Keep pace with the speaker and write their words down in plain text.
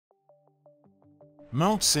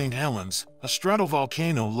Mount St. Helens, a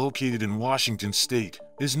stratovolcano located in Washington state,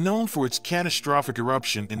 is known for its catastrophic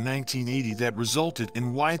eruption in 1980 that resulted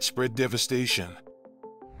in widespread devastation.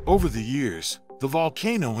 Over the years, the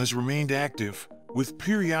volcano has remained active, with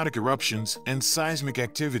periodic eruptions and seismic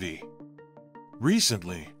activity.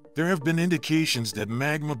 Recently, there have been indications that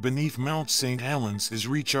magma beneath Mount St. Helens is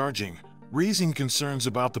recharging, raising concerns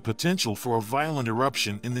about the potential for a violent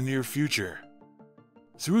eruption in the near future.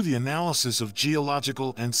 Through the analysis of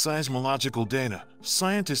geological and seismological data,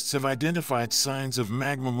 scientists have identified signs of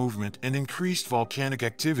magma movement and increased volcanic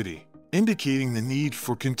activity, indicating the need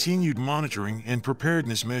for continued monitoring and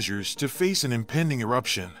preparedness measures to face an impending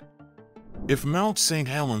eruption. If Mount St.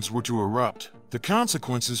 Helens were to erupt, the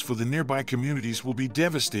consequences for the nearby communities will be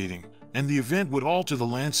devastating, and the event would alter the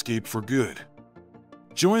landscape for good.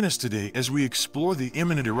 Join us today as we explore the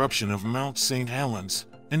imminent eruption of Mount St. Helens,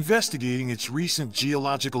 investigating its recent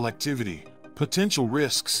geological activity, potential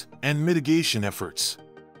risks, and mitigation efforts.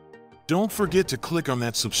 Don't forget to click on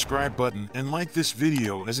that subscribe button and like this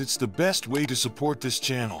video, as it's the best way to support this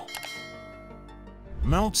channel.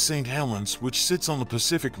 Mount St. Helens, which sits on the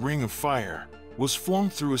Pacific Ring of Fire, was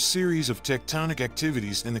formed through a series of tectonic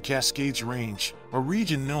activities in the Cascades Range, a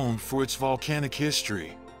region known for its volcanic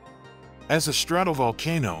history. As a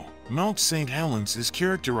stratovolcano, Mount St. Helens is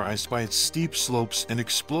characterized by its steep slopes and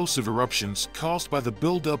explosive eruptions caused by the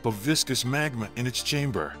buildup of viscous magma in its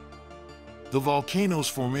chamber. The volcano's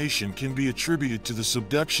formation can be attributed to the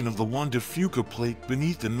subduction of the Juan de Fuca plate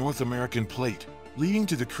beneath the North American plate, leading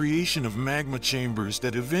to the creation of magma chambers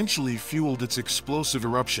that eventually fueled its explosive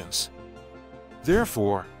eruptions.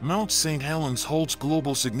 Therefore, Mount St. Helens holds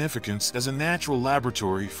global significance as a natural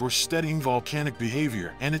laboratory for studying volcanic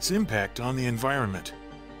behavior and its impact on the environment.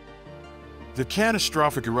 The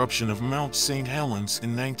catastrophic eruption of Mount St. Helens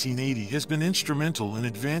in 1980 has been instrumental in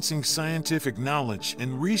advancing scientific knowledge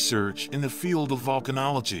and research in the field of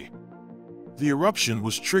volcanology. The eruption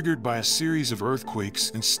was triggered by a series of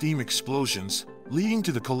earthquakes and steam explosions, leading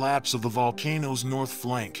to the collapse of the volcano's north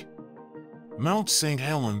flank. Mount St.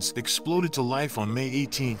 Helens exploded to life on May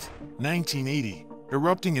 18, 1980,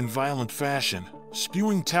 erupting in violent fashion,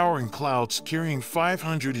 spewing towering clouds carrying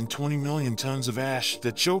 520 million tons of ash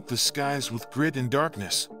that choked the skies with grit and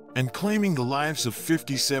darkness, and claiming the lives of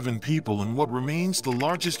 57 people in what remains the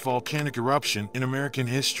largest volcanic eruption in American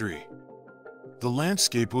history. The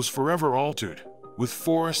landscape was forever altered, with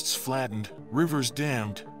forests flattened, rivers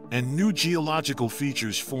dammed, and new geological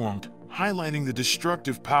features formed, highlighting the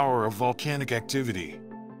destructive power of volcanic activity.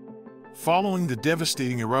 Following the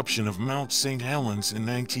devastating eruption of Mount St. Helens in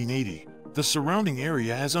 1980, the surrounding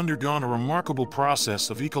area has undergone a remarkable process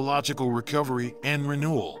of ecological recovery and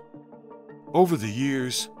renewal. Over the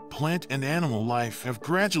years, plant and animal life have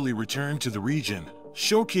gradually returned to the region,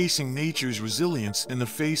 showcasing nature's resilience in the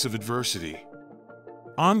face of adversity.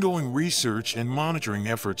 Ongoing research and monitoring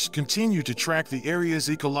efforts continue to track the area's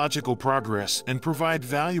ecological progress and provide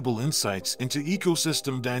valuable insights into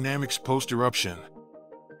ecosystem dynamics post-eruption.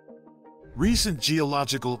 Recent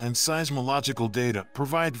geological and seismological data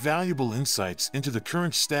provide valuable insights into the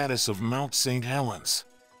current status of Mount St. Helens.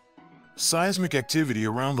 Seismic activity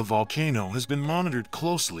around the volcano has been monitored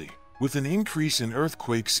closely, with an increase in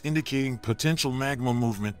earthquakes indicating potential magma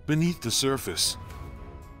movement beneath the surface.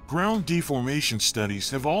 Ground deformation studies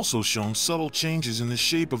have also shown subtle changes in the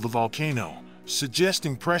shape of the volcano,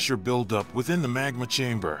 suggesting pressure buildup within the magma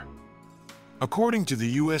chamber. According to the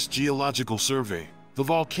U.S. Geological Survey, the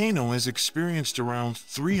volcano has experienced around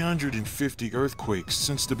 350 earthquakes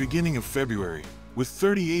since the beginning of February, with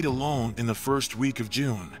 38 alone in the first week of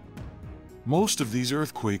June. Most of these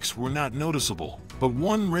earthquakes were not noticeable, but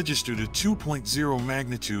one registered a 2.0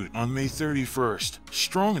 magnitude on May 31st,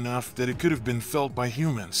 strong enough that it could have been felt by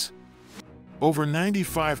humans. Over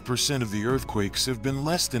 95% of the earthquakes have been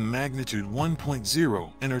less than magnitude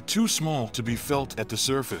 1.0 and are too small to be felt at the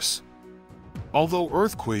surface. Although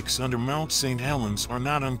earthquakes under Mount St. Helens are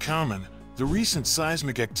not uncommon, the recent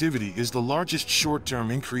seismic activity is the largest short-term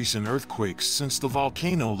increase in earthquakes since the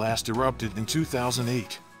volcano last erupted in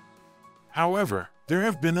 2008. However, there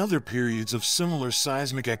have been other periods of similar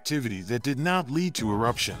seismic activity that did not lead to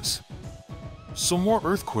eruptions. So more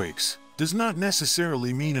earthquakes does not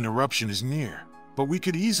necessarily mean an eruption is near, but we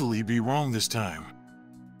could easily be wrong this time.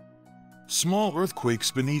 Small earthquakes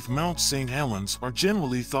beneath Mount St. Helens are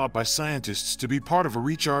generally thought by scientists to be part of a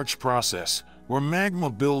recharge process, where magma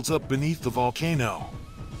builds up beneath the volcano.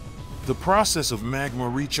 The process of magma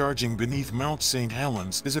recharging beneath Mount St.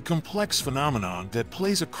 Helens is a complex phenomenon that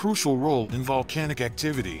plays a crucial role in volcanic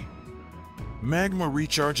activity. Magma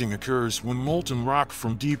recharging occurs when molten rock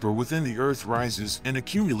from deeper within the Earth rises and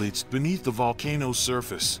accumulates beneath the volcano's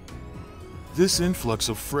surface. This influx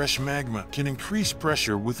of fresh magma can increase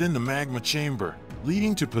pressure within the magma chamber,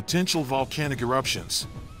 leading to potential volcanic eruptions.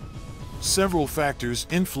 Several factors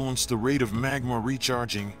influence the rate of magma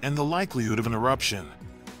recharging and the likelihood of an eruption.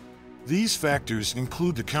 These factors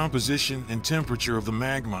include the composition and temperature of the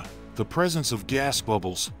magma, the presence of gas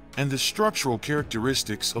bubbles, and the structural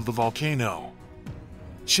characteristics of the volcano.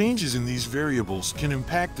 Changes in these variables can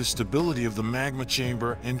impact the stability of the magma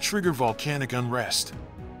chamber and trigger volcanic unrest.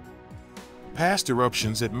 Past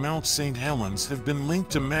eruptions at Mount St. Helens have been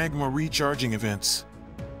linked to magma recharging events.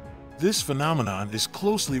 This phenomenon is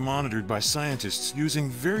closely monitored by scientists using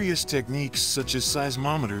various techniques such as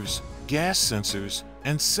seismometers, gas sensors,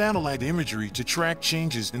 and satellite imagery to track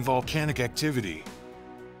changes in volcanic activity.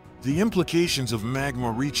 The implications of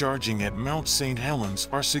magma recharging at Mount St. Helens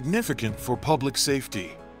are significant for public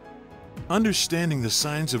safety. Understanding the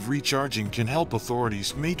signs of recharging can help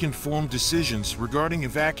authorities make informed decisions regarding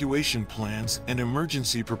evacuation plans and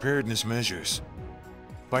emergency preparedness measures.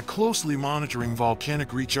 By closely monitoring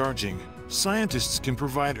volcanic recharging, scientists can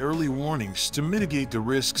provide early warnings to mitigate the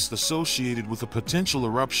risks associated with a potential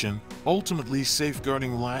eruption, ultimately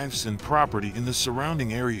safeguarding lives and property in the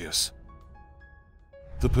surrounding areas.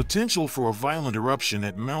 The potential for a violent eruption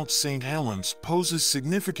at Mount St. Helens poses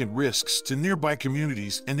significant risks to nearby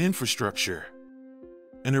communities and infrastructure.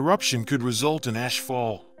 An eruption could result in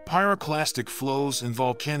ashfall, pyroclastic flows, and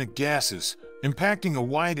volcanic gases, impacting a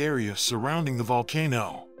wide area surrounding the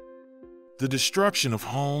volcano. The destruction of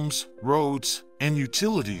homes, roads, and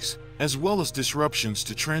utilities, as well as disruptions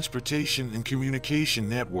to transportation and communication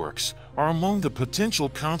networks, are among the potential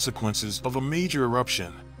consequences of a major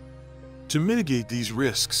eruption. To mitigate these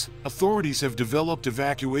risks, authorities have developed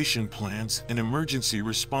evacuation plans and emergency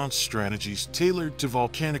response strategies tailored to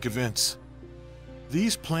volcanic events.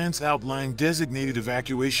 These plans outline designated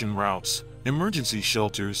evacuation routes, emergency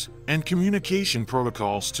shelters, and communication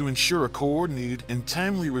protocols to ensure a coordinated and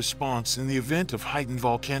timely response in the event of heightened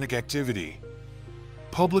volcanic activity.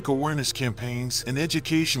 Public awareness campaigns and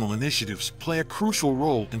educational initiatives play a crucial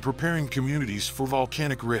role in preparing communities for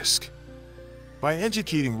volcanic risk. By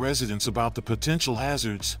educating residents about the potential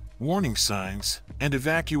hazards, warning signs, and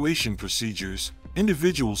evacuation procedures,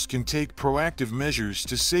 individuals can take proactive measures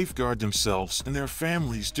to safeguard themselves and their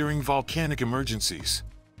families during volcanic emergencies.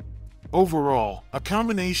 Overall, a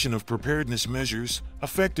combination of preparedness measures,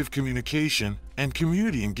 effective communication, and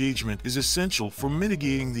community engagement is essential for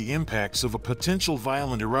mitigating the impacts of a potential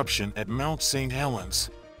violent eruption at Mount St. Helens.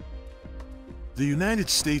 The United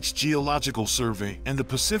States Geological Survey and the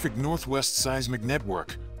Pacific Northwest Seismic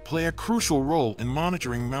Network play a crucial role in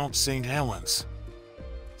monitoring Mount St. Helens.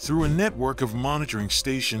 Through a network of monitoring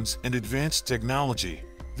stations and advanced technology,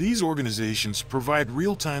 these organizations provide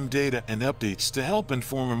real-time data and updates to help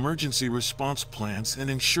inform emergency response plans and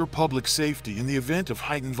ensure public safety in the event of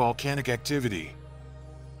heightened volcanic activity.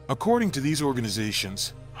 According to these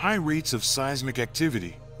organizations, high rates of seismic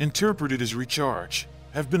activity, interpreted as recharge,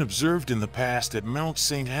 have been observed in the past at Mount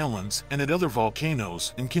St. Helens and at other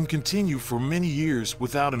volcanoes and can continue for many years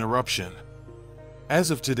without an eruption.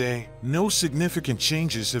 As of today, no significant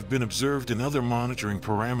changes have been observed in other monitoring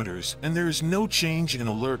parameters, and there is no change in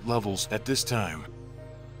alert levels at this time.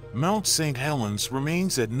 Mount St. Helens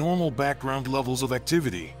remains at normal background levels of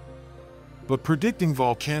activity. But predicting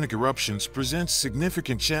volcanic eruptions presents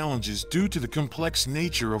significant challenges due to the complex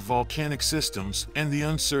nature of volcanic systems and the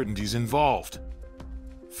uncertainties involved.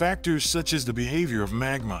 Factors such as the behavior of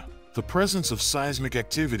magma, the presence of seismic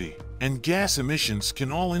activity, and gas emissions can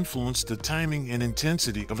all influence the timing and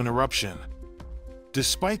intensity of an eruption.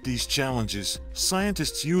 Despite these challenges,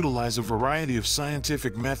 scientists utilize a variety of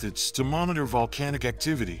scientific methods to monitor volcanic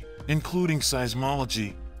activity, including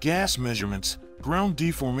seismology, gas measurements, ground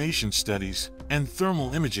deformation studies, and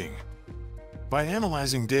thermal imaging. By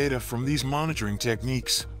analyzing data from these monitoring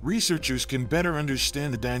techniques, researchers can better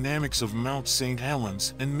understand the dynamics of Mount St.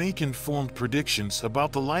 Helens and make informed predictions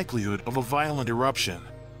about the likelihood of a violent eruption.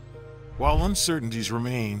 While uncertainties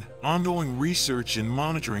remain, ongoing research and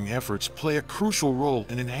monitoring efforts play a crucial role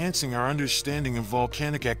in enhancing our understanding of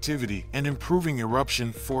volcanic activity and improving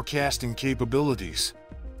eruption forecasting capabilities.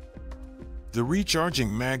 The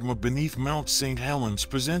recharging magma beneath Mount St. Helens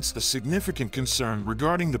presents a significant concern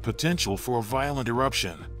regarding the potential for a violent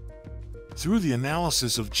eruption. Through the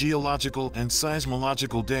analysis of geological and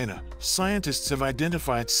seismological data, scientists have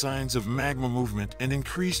identified signs of magma movement and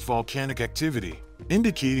increased volcanic activity,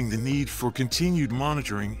 indicating the need for continued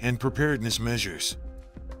monitoring and preparedness measures.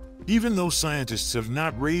 Even though scientists have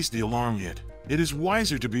not raised the alarm yet, It is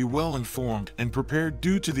wiser to be well-informed and prepared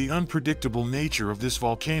due to the unpredictable nature of this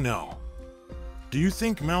volcano. Do you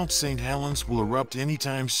think Mount St. Helens will erupt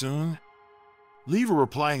anytime soon? Leave a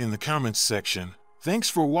reply in the comments section. Thanks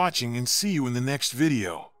for watching and see you in the next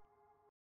video.